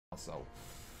so.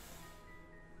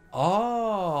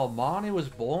 Oh, Marnie was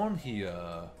born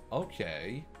here.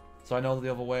 Okay. So I know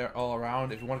the other way all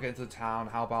around. If you want to get into the town,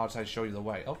 how about I show you the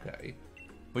way? Okay.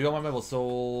 But you're my rival,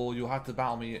 so you have to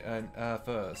battle me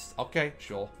first. Okay,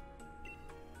 sure.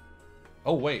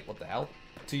 Oh wait, what the hell?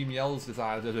 Team Yell's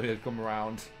decided to come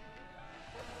around.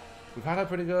 We've had a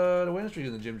pretty good win streak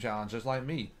in the gym challenge, just like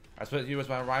me. I expect you as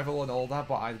my rival and all that,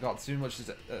 but I've got too much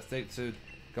at stake to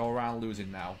go around losing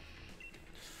now.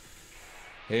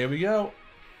 Here we go.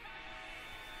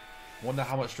 Wonder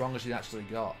how much stronger she actually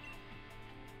got.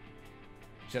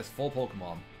 She has 4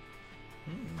 Pokemon.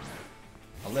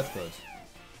 A Leopard.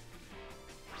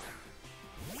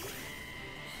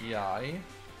 Ki.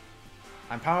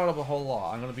 I'm powered up a whole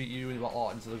lot. I'm gonna beat you a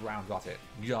lot into the ground. Got it.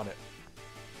 Got it.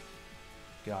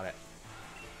 Got it.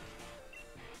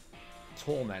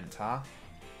 Torment, huh?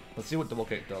 Let's see what Double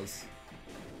Kick does.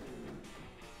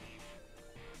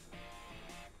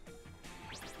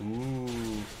 Ooh.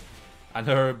 And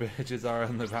her bitches are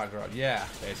in the background. Yeah,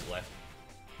 basically.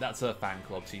 That's her fan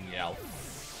club, Team Yell.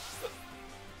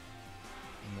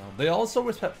 No. They also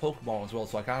respect Pokemon as well,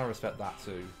 so I kind of respect that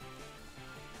too.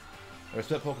 I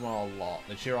respect Pokemon a lot.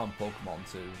 They cheer on Pokemon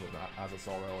too, as I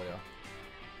saw earlier.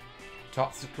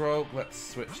 Toxicroak, let's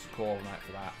switch to Corviknight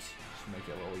for that. Just make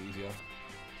it a little easier.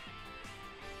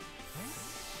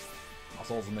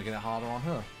 That's also making it harder on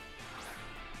her.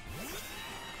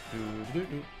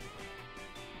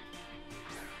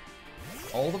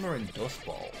 All of them are in Dust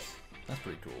Balls. That's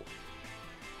pretty cool.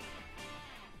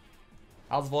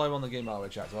 How's the volume on the game, by the way,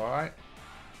 chat? Alright?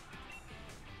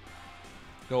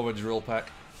 Go over Drill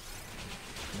Peck.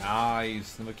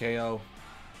 Nice. Number KO.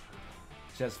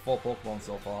 She has 4 Pokemon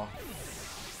so far.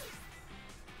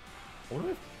 I wonder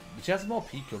if she has more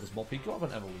Pico. Does more Pico have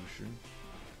an evolution?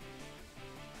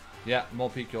 Yeah, more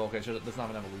Pico. Okay, so it doesn't have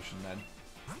an evolution then.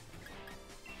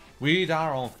 We need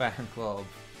our own fan club.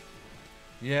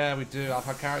 Yeah, we do. I've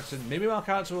had character. Maybe our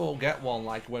character will get one,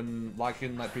 like when, like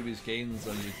in like previous games,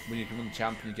 when you become the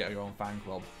champion, you get your own fan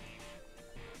club.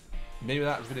 Maybe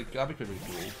that'd be pretty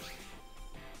cool.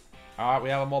 All right, we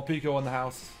have a more Pico in the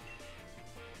house.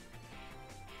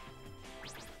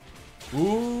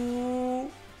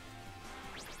 Ooh!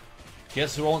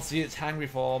 Guess who won't see its hangry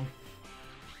form?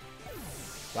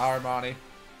 Sorry, Marnie.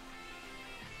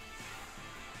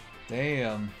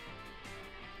 Damn.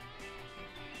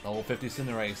 Level 50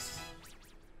 Cinderace.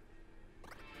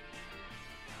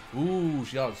 Ooh,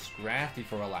 she got Scrafty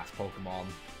for her last Pokemon.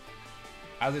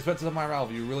 As expected of my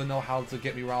rival, you really know how to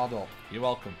get me riled up. You're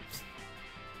welcome.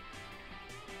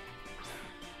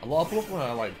 A lot of Pokemon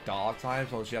are like Dark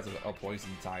types, or she has a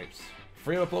Poison types.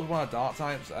 3 of her Pokemon are Dark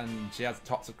types, and she has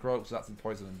Toxicroak, so that's a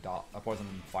Poison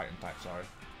and Fighting type, sorry.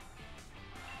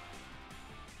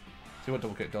 See what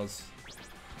Double Kick does.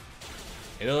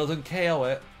 It doesn't KO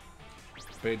it,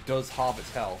 but it does halve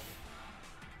its health.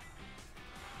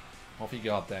 Off you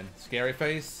go then. Scary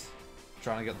Face.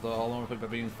 Trying to get the whole on by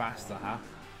being faster, huh?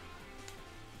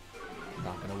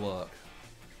 Not gonna work.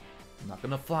 Not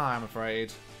gonna fly, I'm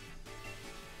afraid.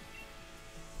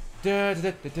 Da, da,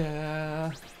 da, da,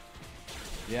 da.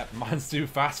 Yep, mine's too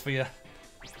fast for you.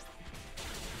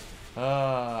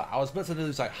 I was about to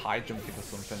lose like high jump kick or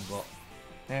something, but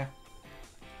yeah.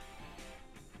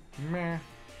 Meh.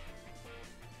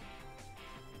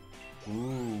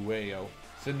 Ooh, wayo.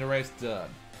 Cinderace done.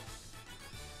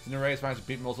 Cinderace managed to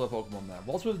beat most of the Pokemon there.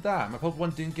 What's with that? My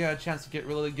Pokemon didn't get a chance to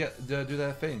do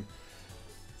their thing.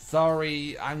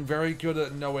 Sorry, I'm very good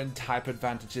at knowing type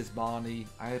advantages, Marnie.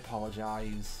 I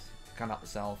apologize. Can't help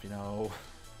myself, you know.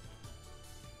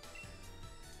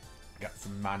 Got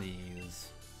some manies.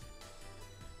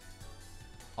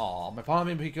 Aw, my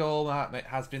partner Pico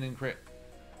has been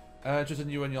interested in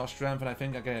you and your strength, and I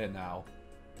think I get it now.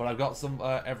 But I've got some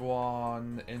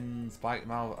everyone in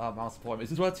Spikemuth support. Is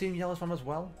this where Team Yellow's from as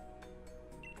well?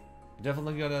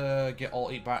 Definitely gonna get all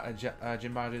 8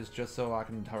 gym badges just so I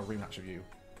can have a rematch with you.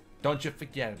 Don't you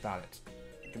forget about it.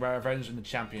 Get my revenge in the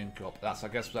Champion Cup. I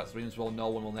guess that means we'll know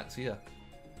when we'll next year.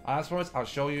 As for it, I'll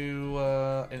show you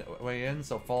way in,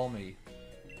 so follow me.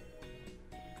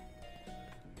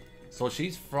 So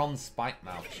she's from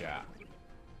Spikemuth, chat.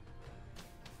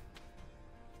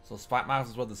 So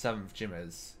Spikemuth is where the 7th gym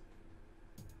is.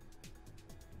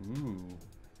 Ooh.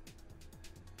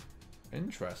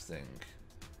 Interesting.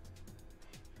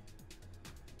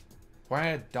 Quite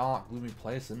a dark, gloomy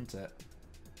place, isn't it?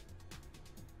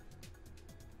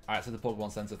 Alright, so the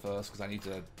Pokemon Center first, because I need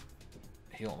to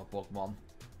heal my Pokemon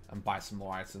and buy some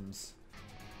more items.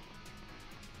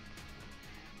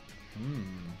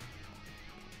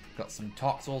 Got some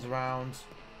Toxels around.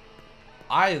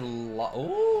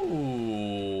 Ooh.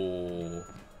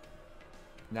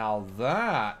 Now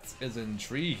that is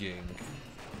intriguing.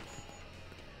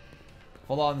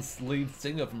 Full-on lead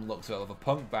singer from the looks of a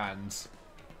punk band.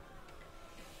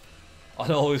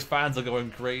 And all his fans are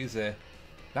going crazy.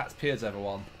 That's Piers,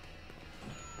 everyone.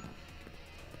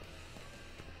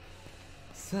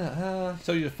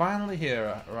 So you're finally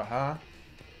here, huh?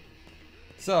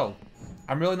 So,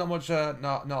 I'm really not much,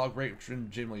 not a great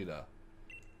gym leader.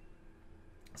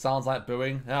 Sounds like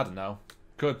booing. I don't know.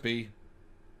 Could be.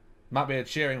 Might be a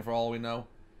cheering for all we know.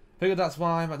 Figured that's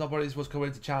why nobody was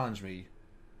coming to challenge me.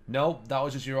 Nope, that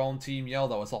was just your own team yell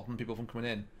that was stopping people from coming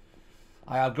in.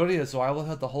 I have good ears, so I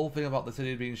heard the whole thing about the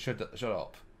city being shut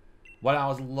up. When I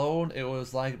was alone, it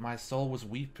was like my soul was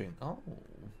weeping. Oh.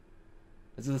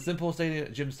 This is a simple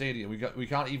gym stadium. We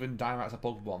can't even Dynamax a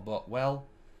Pokemon, but, well,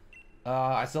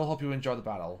 I still hope you enjoy the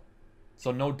battle.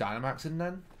 So no Dynamaxing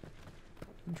then?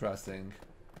 Interesting.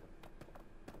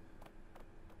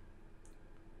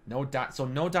 So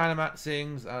no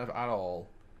Dynamaxings at all.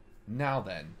 Now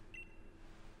then.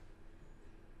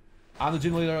 I'm the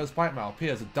gym leader of Spikemuth.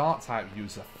 Piers, a Dark-type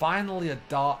user. Finally a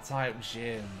Dark-type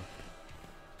gym.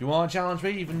 Do you want to challenge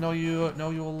me even though you know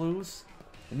you will lose?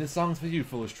 And this song's for you,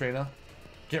 foolish trainer.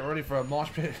 Get ready for a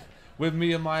mosh pit with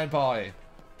me and my boy.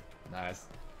 Nice.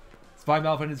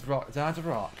 Spikemuth and his rock. Time to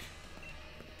rock.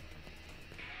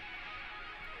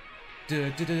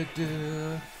 Here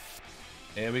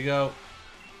we go.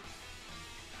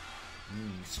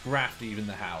 Scrafty in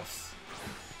the house.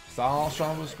 Star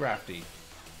strong with Scrafty.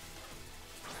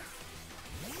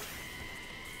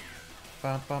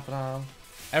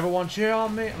 Everyone cheer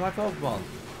on me, my Pokemon.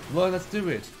 Learn, let's do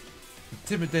it.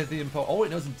 Intimidate the impo. Oh, it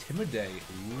knows Intimidate.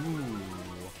 Ooh.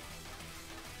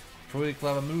 Pretty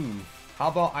clever move. How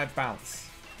about I bounce?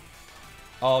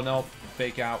 Oh no,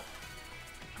 fake out.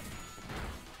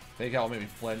 Fake out will make me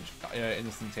flinch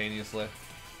instantaneously.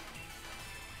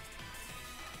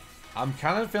 I'm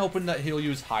kind of hoping that he'll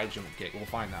use High Jump Kick. We'll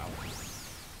find out.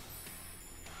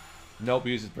 Nope,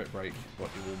 he uses Brick Break, but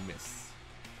he will miss.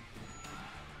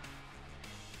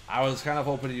 I was kind of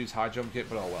hoping to use High Jump Kick,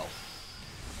 but oh well.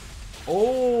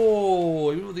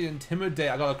 Oh, even with the Intimidate,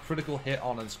 I got a critical hit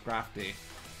on Scrafty.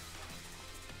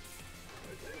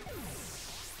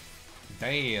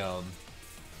 Damn.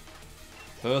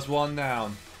 First one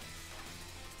down.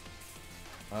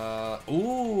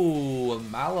 Ooh, a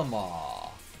Malamar.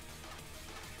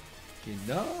 You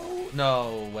know?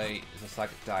 No, wait. It's a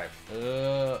Psychic type.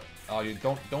 Oh, you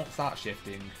don't start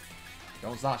shifting.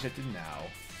 Don't start shifting now.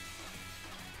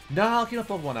 No, I'll keep a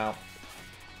Pokemon out.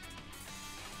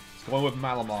 Let's go with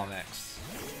Malamar next.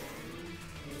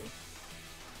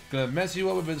 Gonna mess you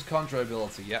up with his Contra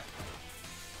ability, yep.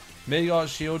 Maybe got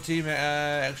Shield Team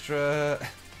extra.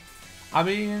 I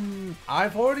mean,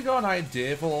 I've already got an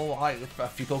idea for like a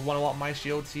few Pokemon I want my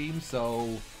Shield Team,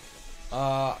 so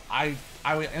I'm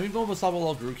going with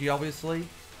Sabalo Grookey, obviously.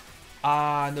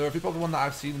 And there are a few Pokemon that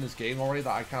I've seen in this game already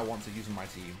that I kind of want to use in my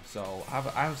team. So I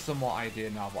have some more idea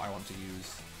now of what I want to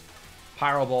use.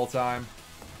 Pyro Ball time.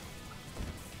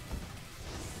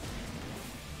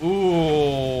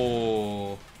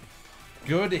 Ooh.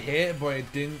 Good hit, but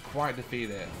it didn't quite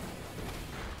defeat it.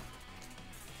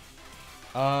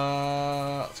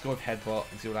 Let's go with Headbutt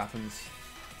and see what happens.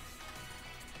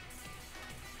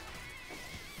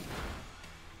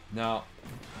 No.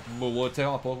 Will it take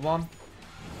on a Pokemon?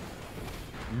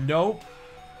 Nope.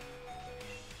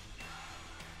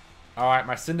 Alright,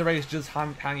 my Cinderace just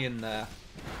hanging there.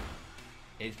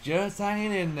 It's just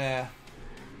hanging in there.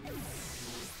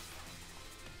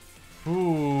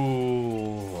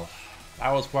 Ooh.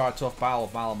 That was quite a tough battle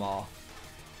with Malamar.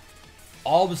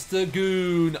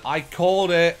 Obstagoon! I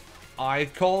called it! I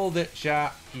called it,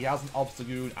 chat. He has an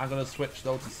Obstagoon. I'm gonna switch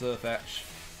though to Surfetch.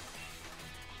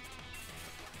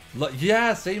 Look,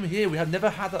 yeah, same here. We have never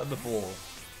had that before.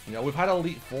 You know, we've had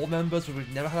Elite Four members, but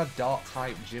we've never had a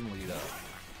Dark-type gym leader.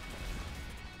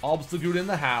 Obstagoon in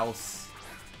the house.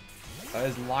 That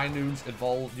is Linoon's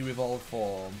new evolved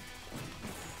form.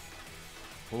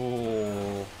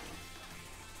 Ooh.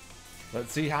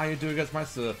 Let's see how you do against my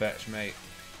Surfetch, mate.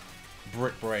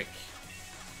 Brick Break.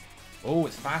 Oh,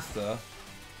 it's faster.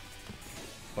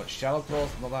 But Shadow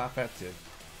Claw's not that effective.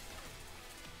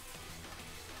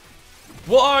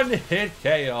 One hit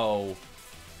KO.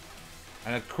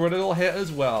 And a critical hit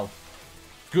as well.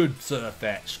 Good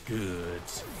Surfetch, good.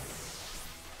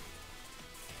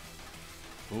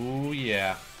 Ooh,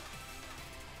 yeah.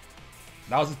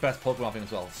 That was his best Pokemon thing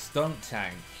as well. Stunk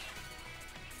Tank.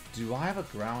 Do I have a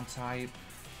ground type?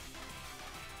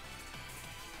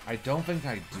 I don't think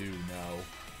I do, no.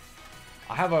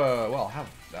 I have a, well,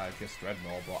 I guess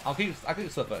Dreadnought, but I'll keep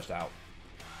Surfetched out.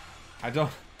 I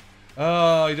don't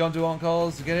Oh, you don't do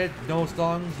on-calls, you get it? No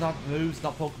songs, not moves,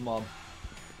 not Pokemon.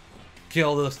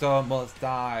 Kill the skunk, must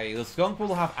die. The skunk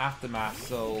will have aftermath,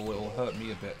 so it will hurt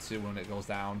me a bit too when it goes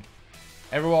down.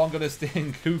 Everyone gonna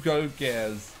sting, who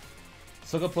cares?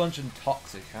 Sucker Punch and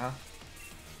Toxic, huh?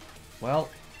 Well,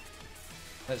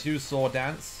 let's use Sword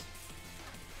Dance.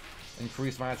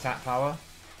 Increase my attack power.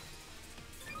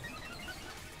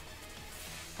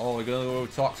 Oh, we're gonna go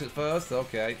Toxic first?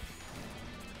 Okay.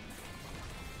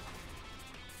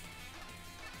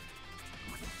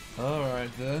 Alright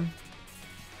then.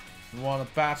 We want a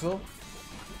battle.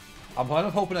 I'm kind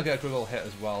of hoping I get a critical hit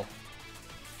as well.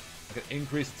 I can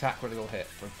increase attack critical hit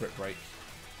for a crit break.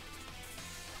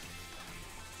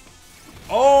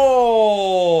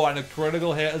 Oh! And a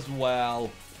critical hit as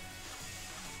well.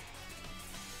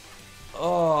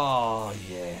 Oh,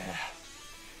 yeah.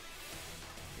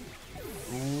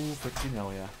 Ooh, freaking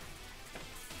hell yeah.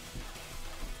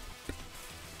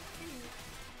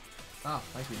 Ah,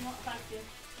 thank you.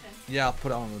 Yeah, I'll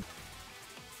put it on.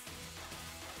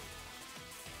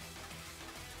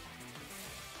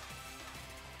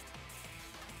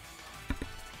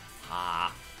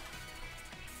 Ah.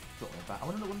 I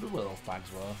wonder where those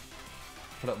bags were.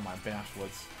 Put it in my bin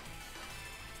afterwards.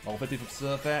 Level 50 from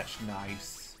Surf Etch.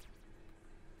 Nice.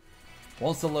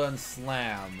 Wants to learn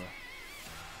Slam.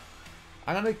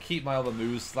 I'm gonna keep my other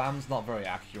moves. Slam's not very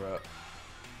accurate.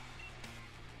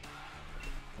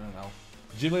 I don't know.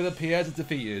 Gym Leader Piers is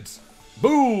defeated.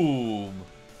 Boom!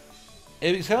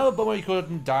 It's kind of a bummer you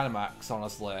couldn't Dynamax,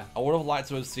 honestly. I would have liked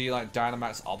to have seen like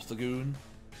Dynamax Obstagoon.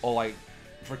 Or like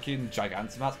freaking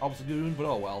Gigantamax Obstagoon, but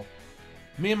oh well.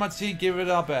 Me and my team give it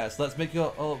our best. Let's make it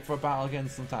up for a battle again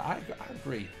sometime. I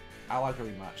agree. I like a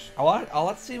rematch. I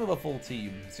like to see him with a full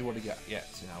team. See what he gets,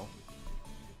 you know.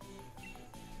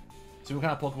 See what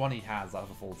kind of Pokemon he has out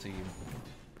of a full team.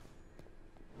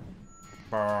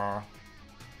 Brr.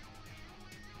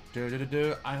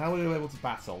 I know we're able to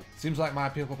battle. Seems like my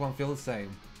Pokemon feel the same.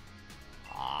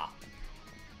 Ah.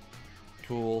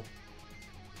 Cool.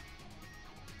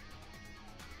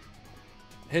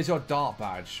 Here's your Dart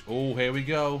badge. Oh, here we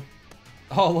go.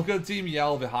 Oh, look at Team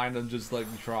Yell behind them just like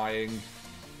trying.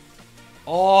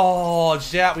 Oh,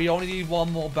 chat, we only need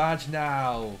one more badge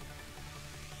now.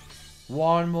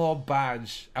 One more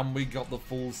badge, and we got the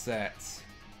full set.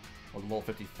 Well, level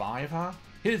 55, huh?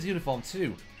 Here's the uniform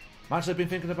too. I'm actually been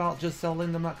thinking about just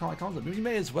selling them that kind of content. Maybe you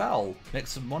may as well make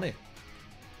some money.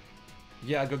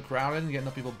 Yeah, a good crowd in, get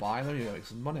enough people buying them, you gotta make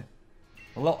some money.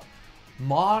 A lot.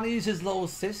 Marnie's his little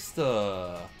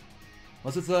sister.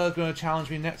 Was it gonna challenge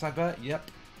me next, I bet?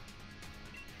 Yep.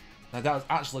 Now that was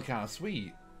actually kind of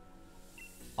sweet.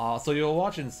 So you were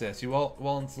watching, sis. You won't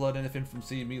want to learn anything from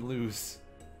seeing me lose.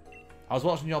 I was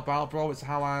watching your battle, bro. It's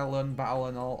how I learn battle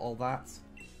and all that.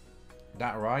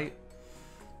 That right?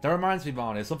 That reminds me,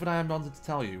 Marnie, something I wanted to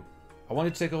tell you. I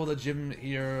wanted to take over the gym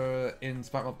here in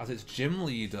Spikemuth as its gym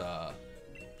leader.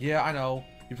 Yeah, I know.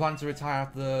 You plan to retire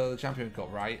after the Champion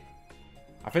Cup, right?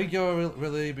 I think you'll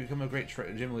really become a great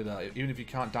gym leader, even if you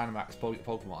can't Dynamax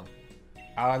Pokemon.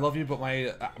 I love you, but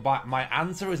my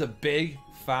answer is a big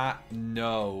fat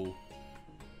no.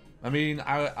 I mean,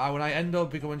 when I end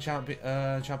up becoming champion,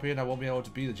 I won't be able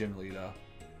to be the gym leader.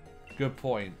 Good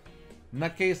point. In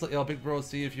that case, let your big bro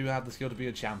see if you have the skill to be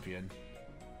a champion.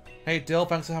 Hey Dill,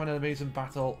 thanks for having an amazing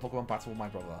Pokemon battle with my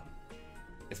brother.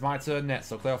 It's my turn next,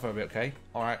 so clear off a bit, okay?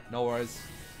 Alright, no worries.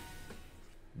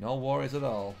 No worries at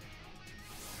all.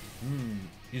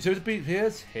 You two to beat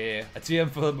Piers? Here. A TM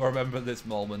for them, remember this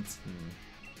moment.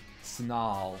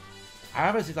 Snarl. I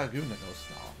haven't seen that Goon that knows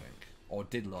Snarl, I think. Or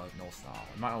did know Snarl.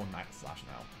 It might own Night Slash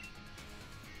now.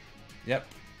 Yep.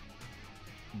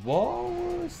 What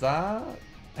was that?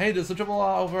 Hey, there's some trouble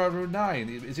over at Route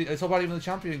 9. It's all about even the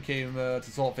champion came to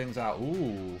sort things out.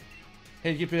 Ooh.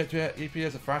 Hey, you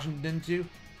Piers a thrashing, didn't you?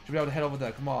 Should be able to head over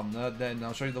there. Come on, then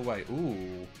I'll show you the way.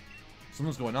 Ooh.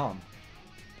 Something's going on.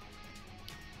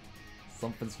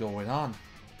 Something's going on.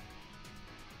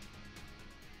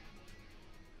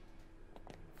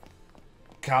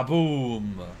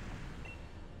 Kaboom!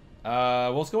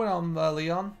 What's going on,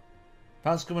 Leon?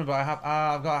 Thanks for coming, but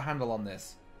I've got a handle on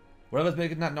this. Whatever's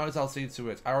making that noise, I'll see to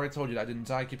it. I already told you that,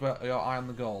 didn't I? Keep your eye on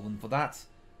the goal, and for that,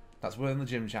 that's within the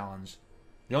gym challenge.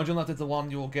 The only gym left is the one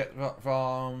you will get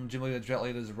from Gym Leader Jet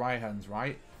Leader's Raihan's,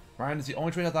 right? Raihan is the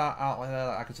only trainer that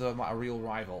I consider a real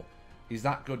rival. He's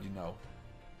that good, you know.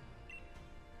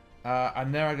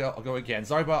 And there I go again.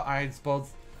 Sorry, but I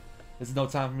suppose this is no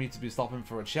time for me to be stopping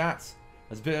for a chat.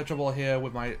 There's a bit of trouble here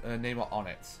with my name on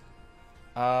it.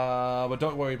 But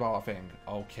don't worry about a thing.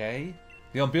 Okay.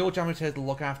 The Unbeatable Champion is here to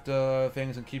look after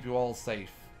things and keep you all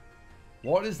safe.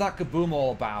 What is that kaboom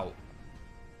all about?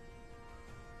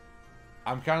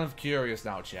 I'm kind of curious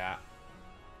now, chat.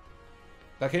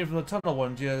 That came from the tunnel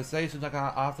one. Do you say something like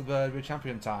after the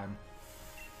champion time?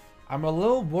 I'm a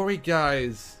little worried,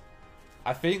 guys.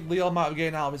 I think Leo might be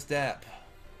getting out of his depth.